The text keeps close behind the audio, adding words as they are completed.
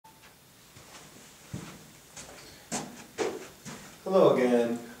Hello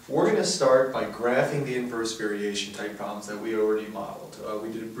again. We're going to start by graphing the inverse variation type problems that we already modeled.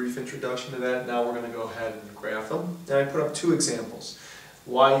 We did a brief introduction to that. Now we're going to go ahead and graph them. And I put up two examples.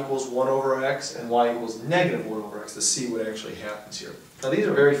 Y equals 1 over x and y equals negative 1 over x to see what actually happens here. Now these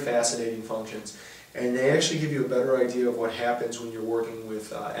are very fascinating functions and they actually give you a better idea of what happens when you're working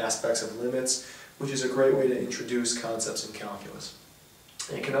with aspects of limits, which is a great way to introduce concepts in calculus.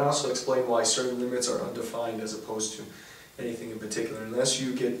 And it can also explain why certain limits are undefined as opposed to anything in particular, unless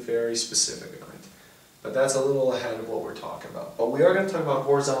you get very specific on it. But that's a little ahead of what we're talking about. But we are going to talk about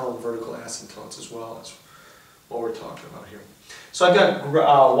horizontal and vertical asymptotes as well as what we're talking about here. So I've got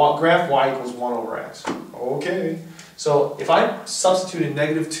graph y equals 1 over x. Okay. So if I substitute in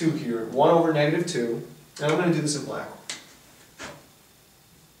negative 2 here, 1 over negative 2, and I'm going to do this in black,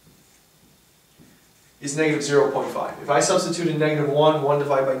 is negative 0.5. If I substitute in negative 1, 1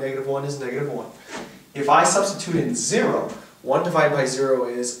 divided by negative 1 is negative 1. If I substitute in 0, 1 divided by 0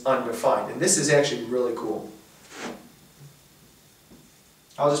 is undefined. And this is actually really cool.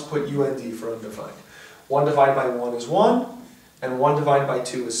 I'll just put UND for undefined. 1 divided by 1 is 1, and 1 divided by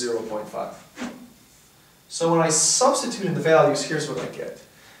 2 is 0.5. So when I substitute in the values, here's what I get.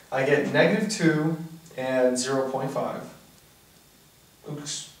 I get negative 2 and 0.5.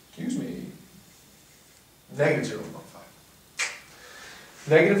 Excuse me. Negative 0.5.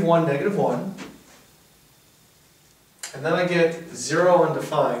 Negative 1, negative 1. And then I get 0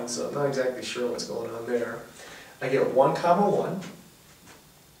 undefined, so I'm not exactly sure what's going on there. I get 1 comma 1.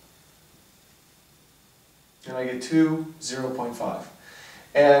 And I get 2, 0.5.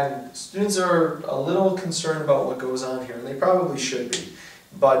 And students are a little concerned about what goes on here, and they probably should be.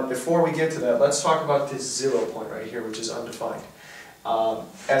 But before we get to that, let's talk about this 0 point right here, which is undefined.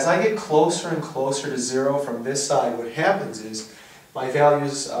 As I get closer and closer to 0 from this side, what happens is my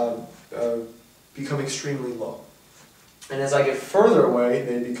values become extremely low. And as I get further away,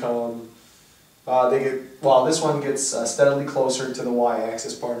 they become, this one gets steadily closer to the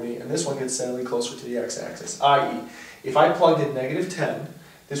y-axis, pardon me, and this one gets steadily closer to the x-axis, i.e., if I plugged in negative 10,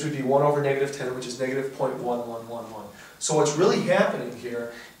 this would be 1 over negative 10, which is negative 0.1111. So what's really happening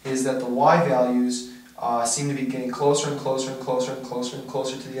here is that the y values seem to be getting closer and closer and closer and closer and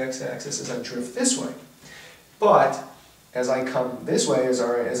closer to the x-axis as I drift this way. But as I come this way, as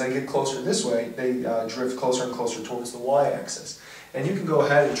I get closer this way, they drift closer and closer towards the y-axis. And you can go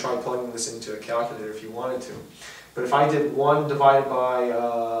ahead and try plugging this into a calculator if you wanted to. But if I did 1 divided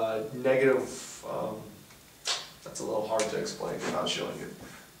by negative, that's a little hard to explain without showing you.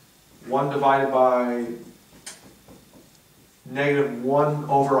 1 divided by negative 1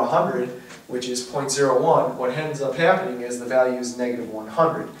 over 100, which is 0.01, what ends up happening is the value is negative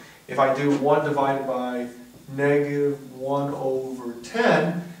 100. If I do 1 divided by negative 1 over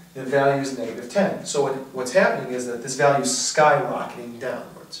 10, the value is negative 10. So what's happening is that this value is skyrocketing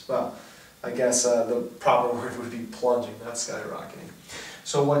downwards. Well, I guess the proper word would be plunging, not skyrocketing.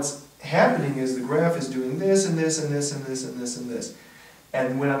 So what's happening is the graph is doing this and this and this and this and this and this.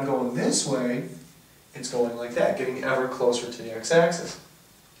 And when I'm going this way, it's going like that, getting ever closer to the x-axis.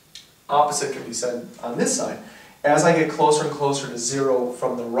 Opposite can be said on this side. As I get closer and closer to 0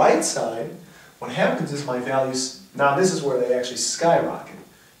 from the right side, what happens is my values, now this is where they actually skyrocket.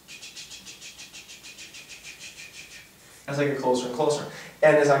 As I get closer and closer.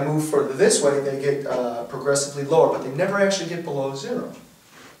 And as I move further this way, they get progressively lower, but they never actually get below 0.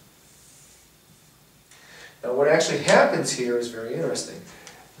 Now what actually happens here is very interesting.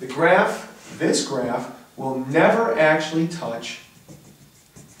 The graph, this graph, will never actually touch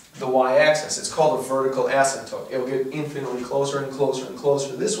the y-axis. It's called a vertical asymptote. It'll get infinitely closer and closer and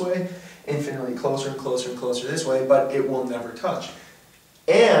closer this way, infinitely closer and closer and closer this way, but it will never touch.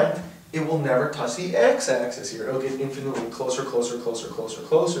 And it will never touch the x-axis here. It'll get infinitely closer, closer, closer, closer,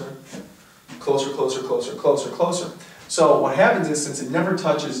 closer, closer, closer, closer, closer, closer. So what happens is, since it never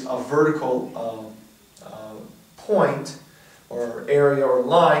touches a vertical point or area or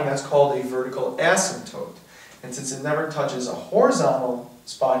line, that's called a vertical asymptote. And since it never touches a horizontal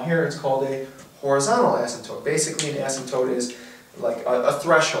spot here, it's called a horizontal asymptote. Basically, an asymptote is like a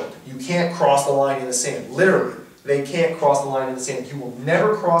threshold. You can't cross the line in the sand. Literally, they can't cross the line in the sand. You will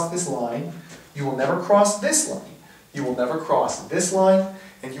never cross this line. You will never cross this line. You will never cross this line,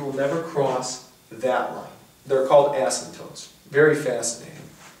 and you will never cross that line. They're called asymptotes. Very fascinating.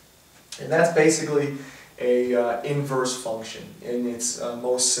 And that's basically a inverse function in its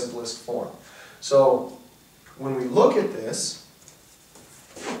most simplest form. So when we look at this,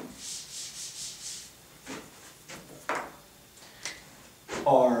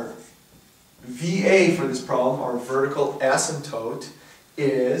 our VA for this problem, our vertical asymptote,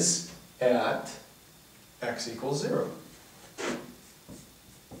 is at x equals 0.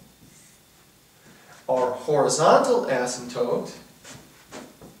 Our horizontal asymptote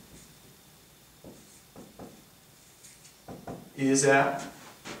is at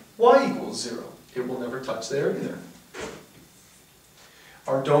y equals 0. It will never touch there either.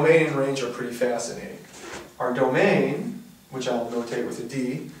 Our domain and range are pretty fascinating. Our domain, which I'll notate with a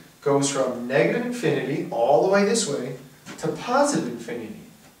D, goes from negative infinity all the way this way to positive infinity.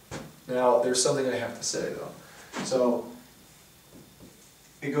 Now, there's something I have to say though. So,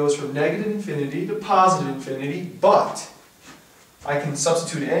 it goes from negative infinity to positive infinity, but I can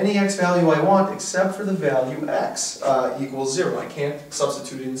substitute any x value I want except for the value x equals 0. I can't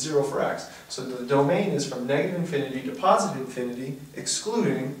substitute in 0 for x. So the domain is from negative infinity to positive infinity,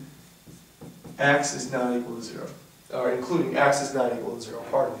 excluding x is not equal to 0. Or including x is not equal to 0,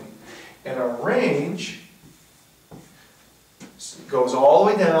 pardon me. And our range goes all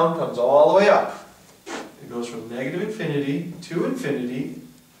the way down, comes all the way up. It goes from negative infinity to infinity,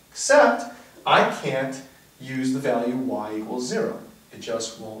 except I can't use the value y equals 0. It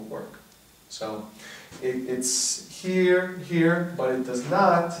just won't work. So it's here, here, but it does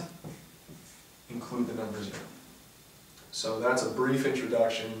not include the number 0. So that's a brief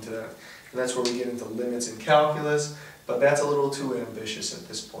introduction to that. And that's where we get into limits in calculus, but that's a little too ambitious at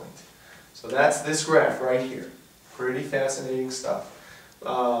this point. So that's this graph right here. Pretty fascinating stuff.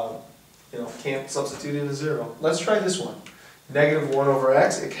 You know, can't substitute in a 0. Let's try this one. Negative 1 over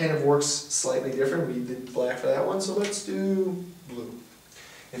x. It kind of works slightly different. We did black for that one, so let's do blue.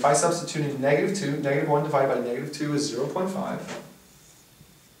 If I substitute in negative 2, negative 1 divided by negative 2 is 0.5.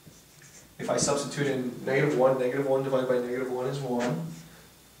 If I substitute in negative 1 divided by negative 1 is 1.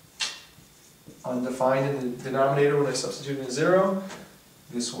 Undefined in the denominator when I substitute in 0.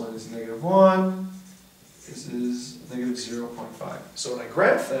 This one is negative 1. This is negative 0.5. So when I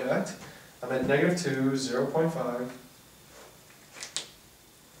graph that, I'm at negative 2, 0.5.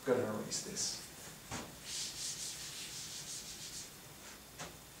 I'm going to erase this.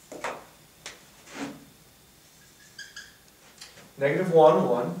 Negative 1,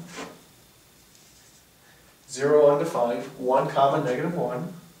 1. 0 undefined. 1 comma negative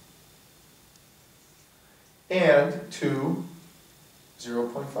 1. And 2,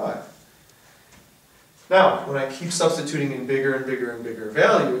 0.5. Now, when I keep substituting in bigger and bigger and bigger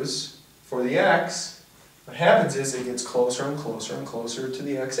values for the x, what happens is it gets closer and closer and closer to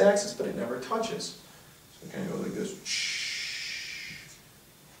the x-axis, but it never touches. So it kind of goes like this.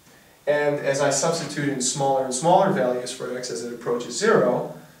 And as I substitute in smaller and smaller values for x as it approaches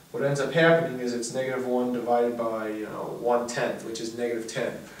 0, what ends up happening is it's negative 1 divided by 1/10, which is negative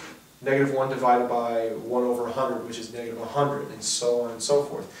 10. Negative 1 divided by 1 over 100, which is negative 100, and so on and so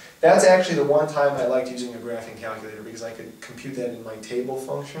forth. That's actually the one time I liked using a graphing calculator, because I could compute that in my table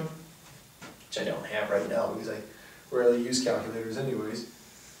function, which I don't have right now because I rarely use calculators anyways.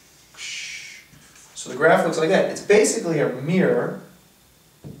 So the graph looks like that. It's basically a mirror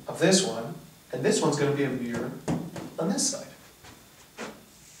of this one, and this one's going to be a mirror on this side.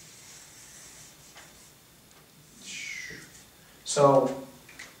 So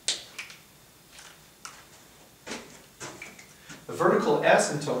the vertical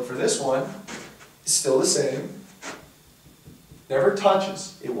asymptote for this one is still the same. Never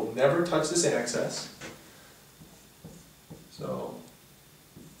touches. It will never touch this axis. So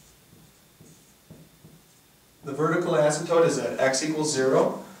the vertical asymptote is at x equals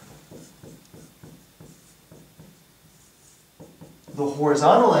 0. The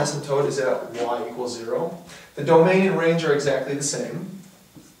horizontal asymptote is at y equals 0. The domain and range are exactly the same.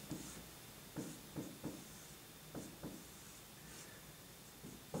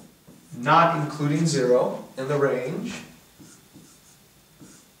 Not including 0 in the range.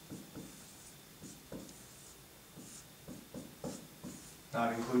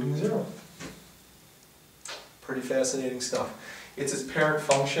 Not including 0. Pretty fascinating stuff. It's its parent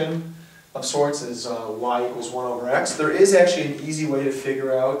function of sorts is y equals 1 over x. There is actually an easy way to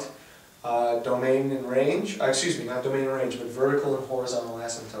figure out domain and range, excuse me, not domain and range, but vertical and horizontal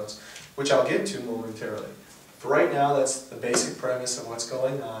asymptotes, which I'll get to momentarily. For right now, that's the basic premise of what's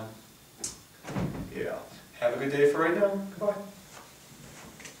going on. Yeah. Have a good day for right now. Goodbye.